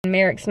and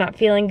Merrick's not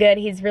feeling good.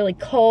 He's really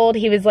cold.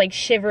 He was like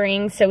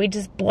shivering, so we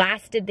just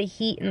blasted the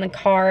heat in the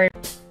car.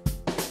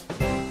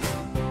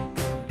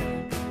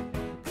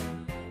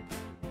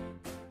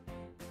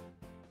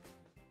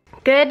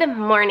 Good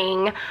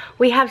morning.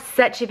 We have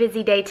such a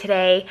busy day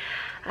today.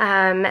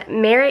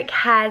 Merrick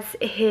has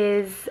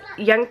his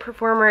young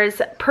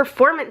performers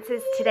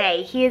performances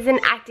today. He is in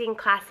acting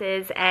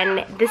classes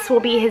and this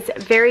will be his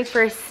very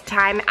first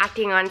time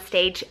acting on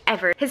stage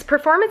ever. His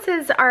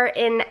performances are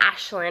in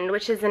Ashland,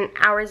 which is an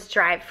hour's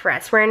drive for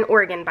us. We're in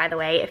Oregon, by the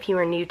way, if you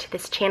are new to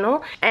this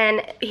channel.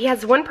 And he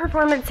has one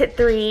performance at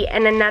 3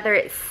 and another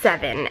at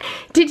 7.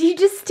 Did you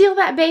just steal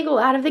that bagel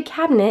out of the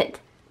cabinet?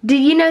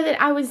 Did you know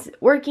that I was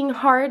working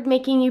hard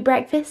making you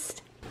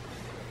breakfast?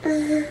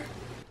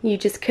 You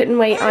just couldn't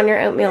wait on your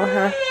oatmeal,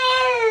 huh?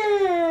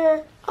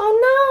 Oh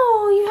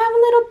no, you have a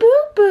little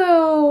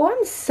boo-boo.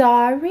 I'm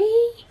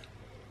sorry.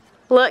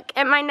 Look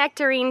at my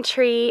nectarine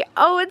tree.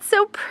 Oh, it's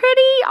so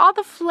pretty. All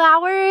the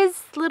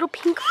flowers, little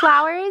pink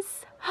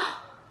flowers.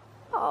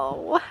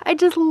 Oh, I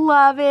just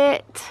love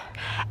it.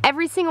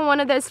 Every single one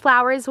of those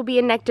flowers will be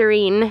a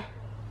nectarine.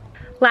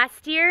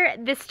 Last year,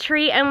 this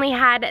tree only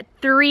had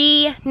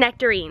 3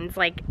 nectarines,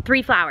 like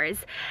 3 flowers.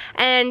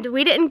 And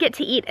we didn't get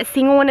to eat a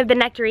single one of the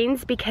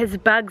nectarines because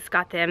bugs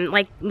got them,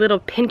 like little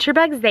pincher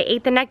bugs. They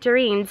ate the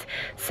nectarines.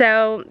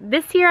 So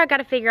this year I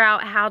gotta figure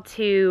out how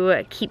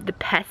to keep the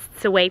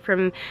pests away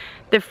from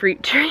the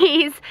fruit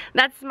trees.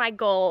 That's my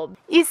goal.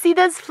 You see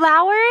those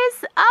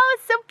flowers? Oh,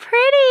 it's so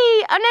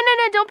pretty. Oh,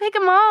 no, don't pick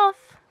them off.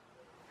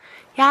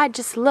 Yeah,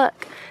 just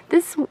look.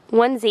 This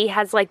onesie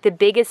has like the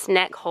biggest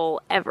neck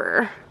hole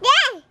ever.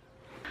 Yay!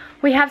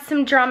 We have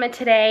some drama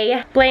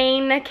today.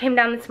 Blaine came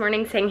down this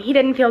morning saying he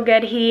didn't feel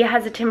good. He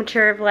has a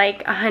temperature of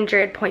like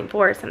 100.4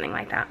 or something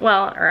like that.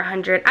 Well, or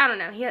 100, I don't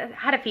know. He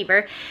had a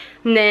fever.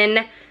 And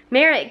then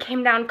Merrick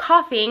came down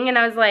coughing and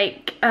I was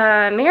like,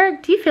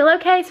 Merrick, do you feel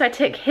okay? So I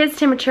took his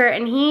temperature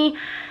and he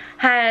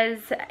has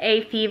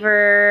a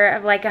fever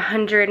of like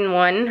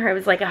 101, or it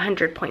was like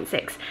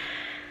 100.6.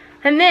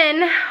 And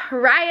then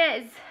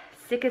Raya is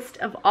sickest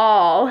of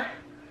all.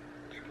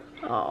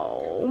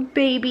 Oh,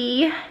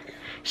 baby.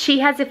 She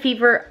has a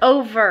fever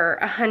over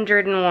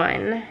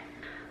 101.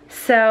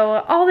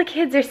 So all the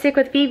kids are sick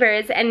with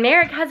fevers and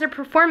Merrick has a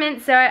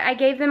performance, so I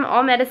gave them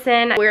all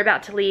medicine. We're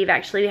about to leave.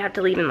 Actually, we have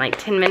to leave in like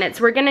 10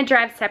 minutes. We're gonna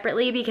drive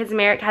separately because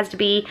Merrick has to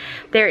be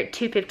there at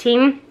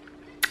 2:15.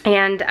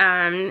 And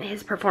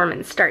his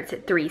performance starts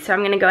at 3, so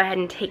I'm gonna go ahead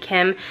and take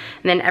him,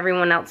 and then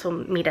everyone else will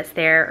meet us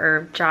there,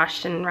 or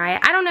Josh and Raya.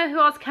 I don't know who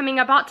else coming.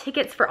 I bought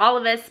tickets for all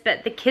of us,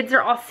 but the kids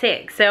are all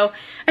sick, so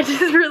I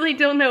just really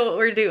don't know what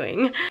we're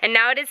doing. And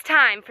now it is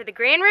time for the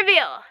grand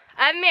reveal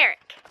of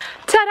Merrick.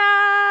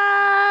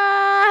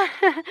 Ta-da!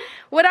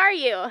 What are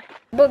you?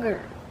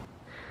 Booger.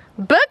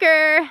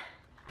 Booger?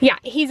 Yeah,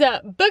 he's a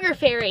booger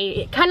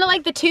fairy, kind of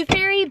like the tooth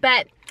fairy,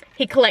 but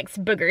he collects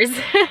boogers.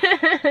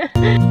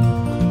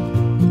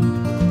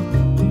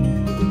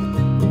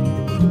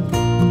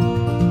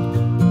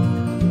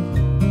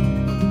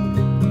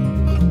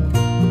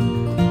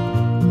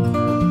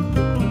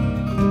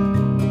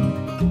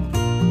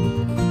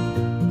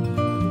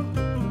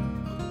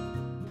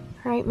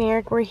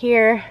 Merrick, we're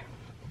here.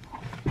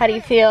 How do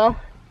you feel?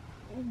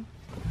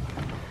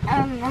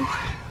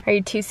 Are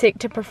you too sick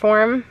to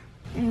perform?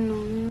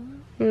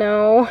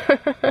 No.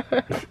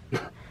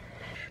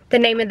 The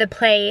name of the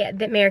play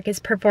that Merrick is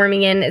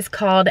performing in is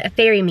called A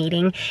Fairy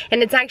Meeting,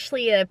 and it's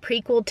actually a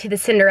prequel to the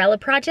Cinderella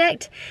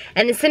Project,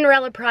 and the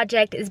Cinderella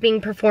Project is being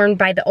performed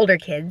by the older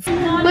kids.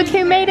 Look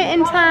who made it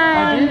in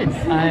time! I did.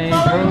 I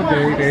drove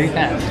very, very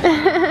fast.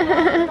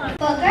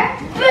 Booger?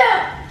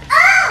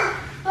 Oh!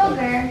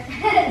 Booger.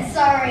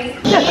 Sorry.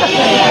 Hey,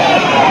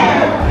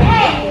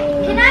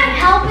 can I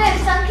help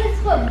if some kids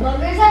put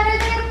boogers under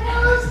their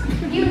pillows?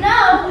 You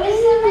know,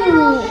 it's the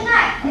middle of the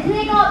night and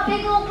they got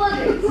big old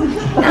boogers.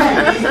 What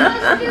are they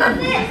supposed to do with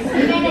this?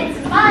 And it's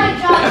my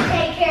job to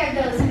take care of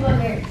those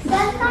boogers.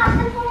 That's not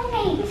the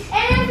point.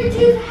 And if the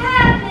tooth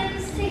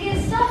happens to get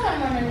stuck on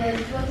one of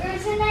those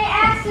boogers and I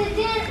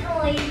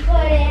accidentally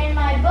put it in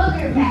my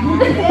booger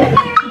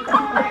bag.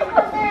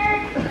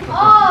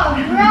 All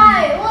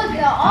right, look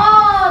at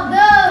all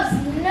those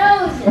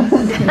noses.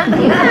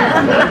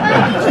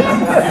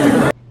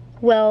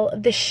 Well,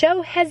 the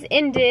show has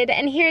ended,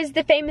 and here's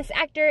the famous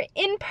actor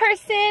in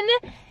person.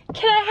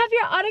 Can I have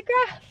your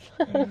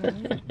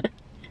autograph?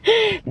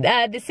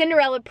 The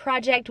Cinderella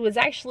Project was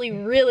actually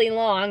really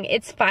long.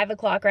 It's 5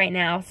 o'clock right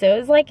now, so it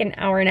was like an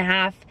hour and a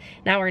half,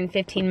 an hour and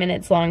 15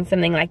 minutes long,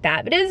 something like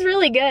that. But it was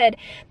really good.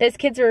 Those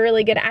kids were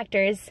really good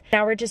actors.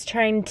 Now we're just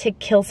trying to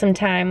kill some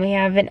time. We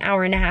have an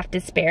hour and a half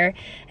to spare,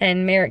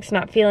 and Merrick's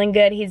not feeling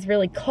good. He's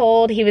really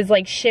cold. He was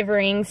like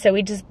shivering, so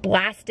we just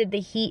blasted the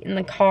heat in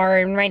the car,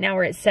 and right now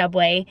we're at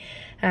Subway.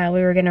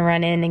 We were gonna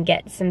run in and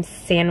get some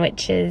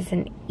sandwiches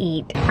and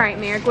eat. All right,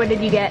 Merrick, what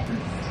did you get?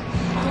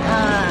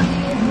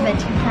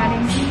 Veggie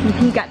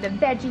patty. You got the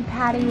veggie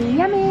patty,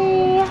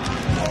 yummy.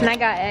 And I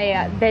got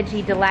a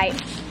veggie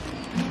delight.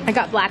 I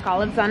got black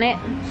olives on it.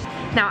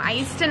 Now, I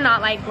used to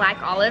not like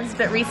black olives,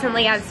 but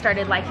recently I've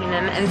started liking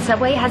them, and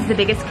Subway has the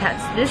biggest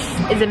cuts. This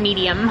is a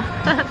medium.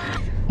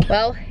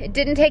 Well, it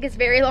didn't take us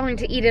very long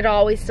to eat it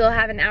all. We still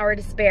have an hour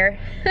to spare,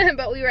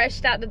 but we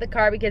rushed out to the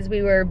car because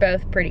we were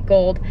both pretty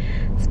cold,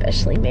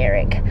 especially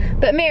Merrick.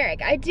 But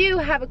Merrick, I do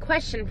have a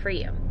question for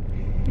you.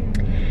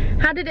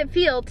 How did it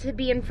feel to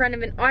be in front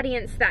of an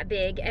audience that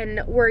big,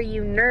 and were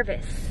you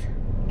nervous?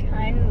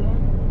 Kind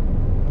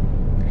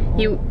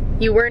of.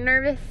 You were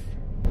nervous?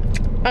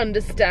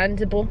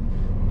 Understandable.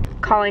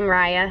 Calling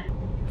Raya.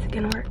 Is it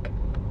gonna work?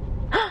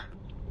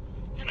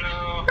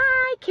 Hello.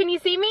 Hi, can you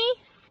see me?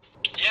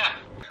 Yeah.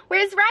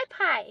 Where's Rye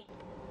Pie?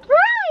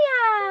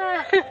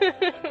 Raya!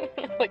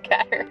 Look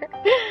at her.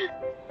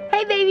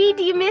 Hey baby,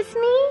 do you miss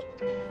me?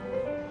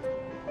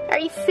 Are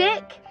you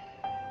sick?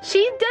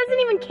 She doesn't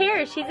even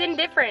care, she's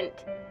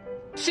indifferent.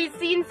 She's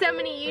seen so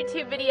many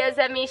YouTube videos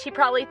of me, she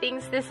probably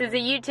thinks this is a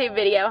YouTube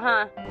video,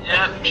 huh?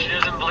 Yep, she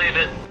doesn't believe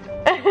it.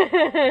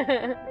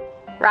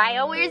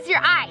 Raya, where's your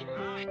eye?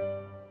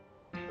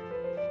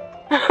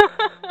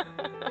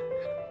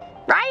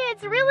 Raya,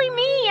 it's really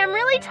me. I'm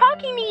really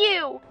talking to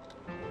you.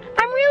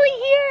 I'm really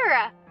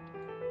here.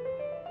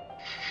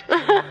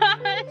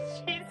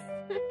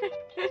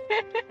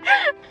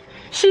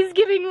 She's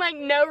giving like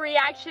no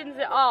reactions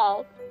at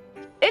all.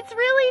 It's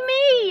really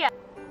me.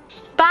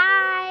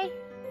 Bye.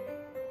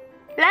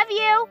 Love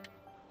you.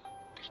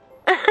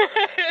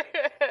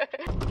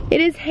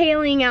 It is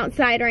hailing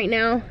outside right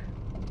now.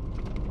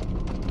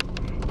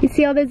 You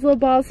see all those little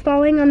balls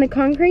falling on the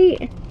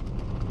concrete?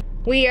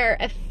 We are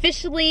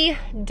officially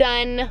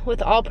done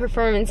with all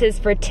performances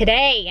for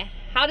today.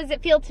 How does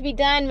it feel to be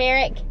done,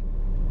 Merrick?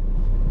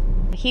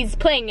 He's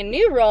playing a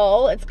new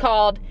role. It's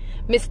called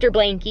Mr.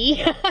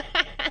 Blanky.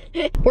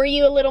 Were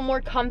you a little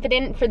more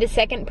confident for the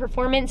second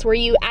performance? Were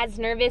you as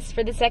nervous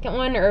for the second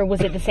one, or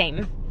was it the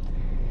same?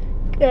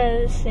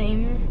 The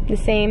same. The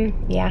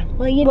same? Yeah.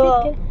 Well, you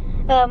did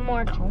good.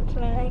 More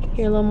confident, I guess.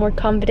 You're a little more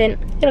confident.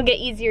 It'll get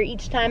easier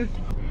each time.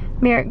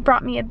 Merrick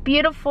brought me a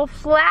beautiful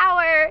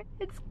flower.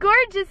 It's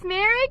gorgeous,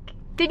 Merrick.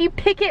 Did you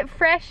pick it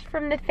fresh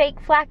from the fake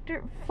flower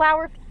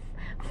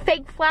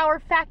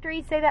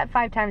factory? Say that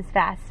 5 times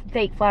fast.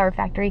 Fake flower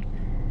factory.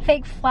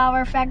 Fake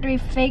flower factory,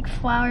 fake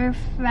flower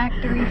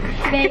factory,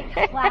 fake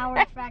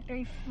flower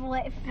factory,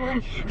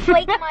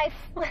 flake my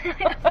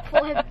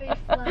flippy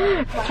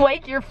flower.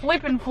 Flake your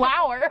flippin'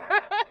 flower.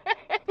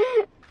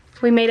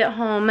 We made it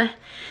home.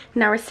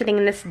 Now we're sitting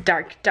in this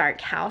dark,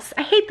 dark house.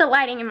 I hate the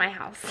lighting in my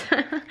house.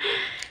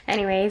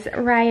 Anyways,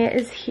 Raya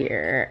is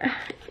here.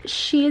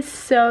 She is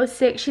so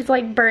sick. She's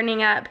like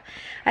burning up.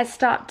 I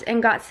stopped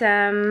and got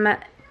some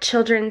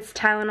children's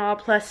Tylenol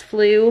plus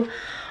flu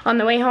on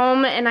the way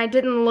home, and I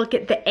didn't look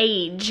at the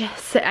age.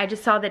 So I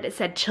just saw that it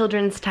said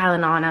children's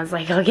Tylenol, and I was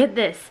like, I'll get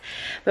this.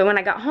 But when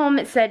I got home,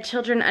 it said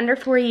children under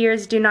 4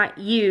 years do not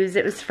use.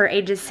 It was for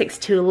ages 6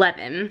 to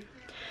 11.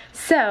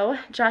 So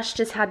Josh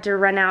just had to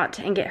run out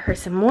and get her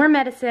some more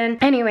medicine.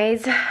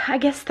 Anyways, I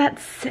guess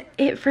that's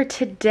it for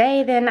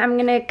today. Then I'm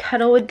gonna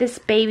cuddle with this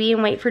baby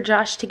and wait for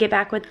Josh to get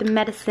back with the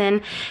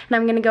medicine. And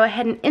I'm gonna go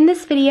ahead and end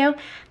this video.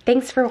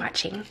 Thanks for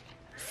watching.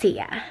 See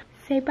ya.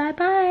 Say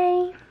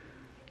bye-bye.